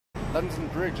London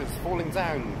Bridge is falling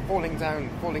down, falling down,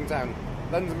 falling down.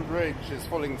 London Bridge is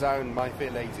falling down, my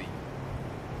fair lady.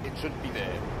 It should be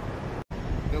there.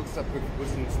 Built up with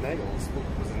wooden nails,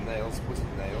 wooden nails,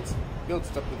 wooden nails.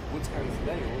 Built up with woodhound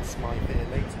nails, my fair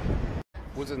lady.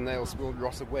 Wooden nails will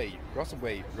rot away, rot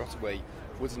away, rot away.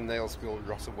 Wooden nails will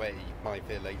rot away, my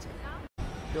fair lady.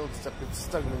 Built up with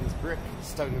stone and brick,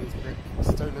 stone and brick,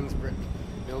 stone and brick.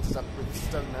 Built up with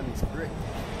stone and brick,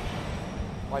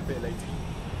 my fair lady.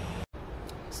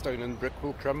 Stone and brick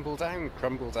will crumble down,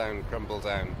 crumble down, crumble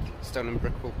down. Stone and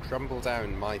brick will crumble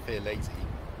down, my fair lady.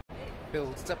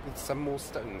 Builds up with some more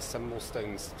stones, some more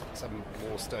stones, some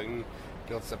more stone.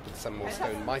 Builds up with some more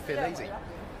stone, my fair lady.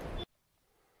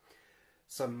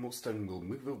 Some more stone will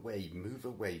move away, move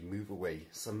away, move away.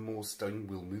 Some more stone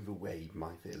will move away,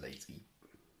 my fair lady.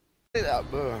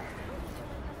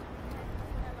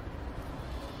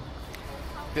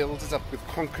 Builds up with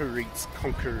concrete,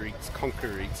 concrete,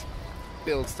 concrete.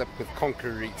 Builds up with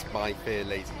concrete, my fair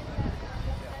lady.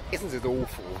 Isn't it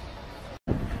awful?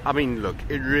 I mean, look,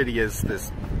 it really is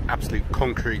this absolute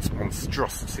concrete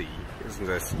monstrosity, isn't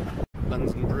it?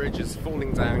 London Bridge is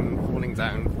falling down, falling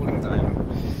down, falling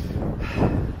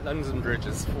down. London Bridge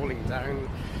is falling down,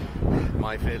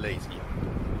 my fair lady.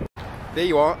 There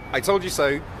you are, I told you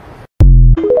so.